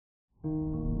Good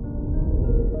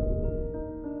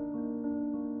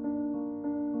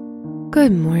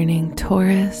morning,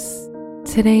 Taurus.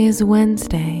 Today is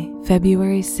Wednesday,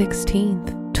 February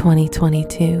 16th,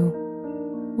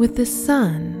 2022. With the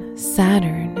Sun,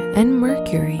 Saturn, and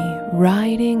Mercury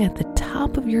riding at the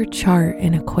top of your chart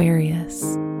in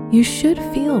Aquarius, you should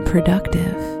feel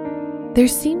productive. There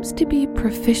seems to be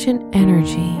proficient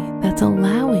energy that's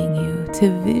allowing you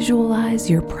to visualize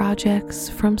your projects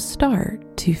from start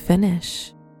to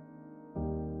finish.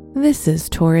 This is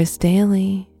Taurus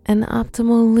Daily, an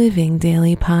optimal living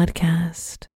daily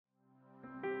podcast.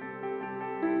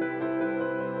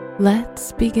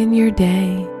 Let's begin your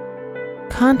day.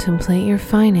 Contemplate your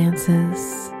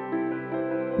finances.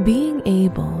 Being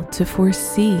able to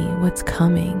foresee what's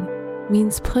coming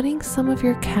means putting some of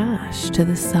your cash to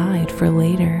the side for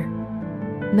later.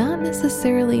 Not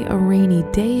necessarily a rainy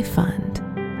day fund,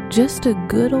 just a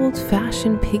good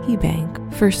old-fashioned piggy bank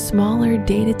for smaller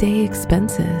day-to-day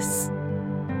expenses.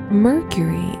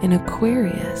 Mercury in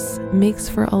Aquarius makes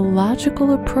for a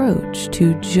logical approach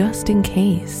to just in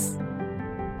case.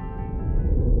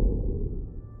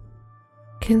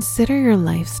 Consider your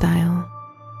lifestyle.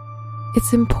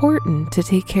 It's important to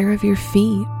take care of your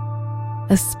feet.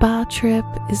 A spa trip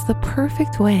is the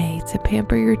perfect way to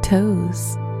pamper your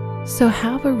toes, so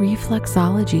have a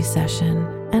reflexology session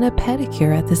and a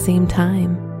pedicure at the same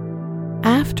time.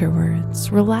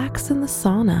 Afterwards, relax in the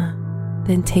sauna,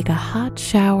 then take a hot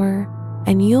shower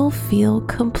and you'll feel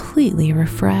completely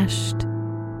refreshed.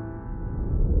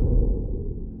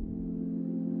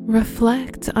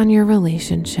 Reflect on your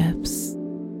relationships.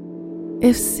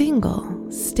 If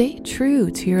single, stay true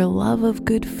to your love of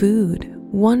good food,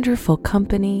 wonderful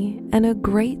company, and a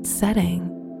great setting,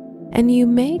 and you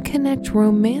may connect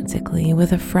romantically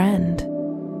with a friend.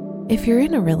 If you're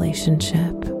in a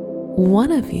relationship,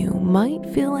 one of you might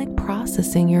feel like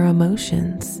processing your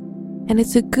emotions, and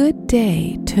it's a good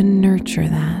day to nurture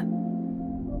that.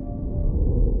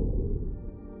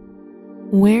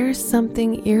 Wear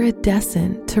something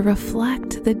iridescent to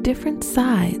reflect the different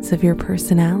sides of your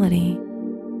personality.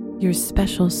 Your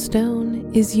special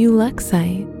stone is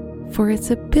ulexite for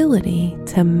its ability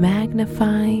to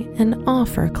magnify and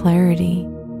offer clarity.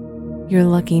 Your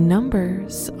lucky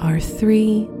numbers are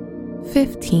 3,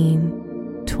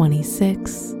 15,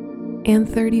 26, and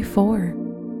 34.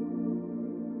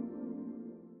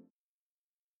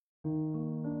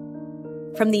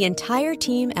 From the entire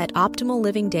team at Optimal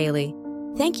Living Daily,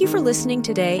 thank you for listening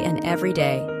today and every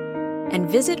day. And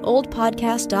visit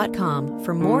oldpodcast.com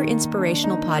for more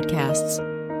inspirational podcasts.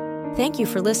 Thank you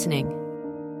for listening.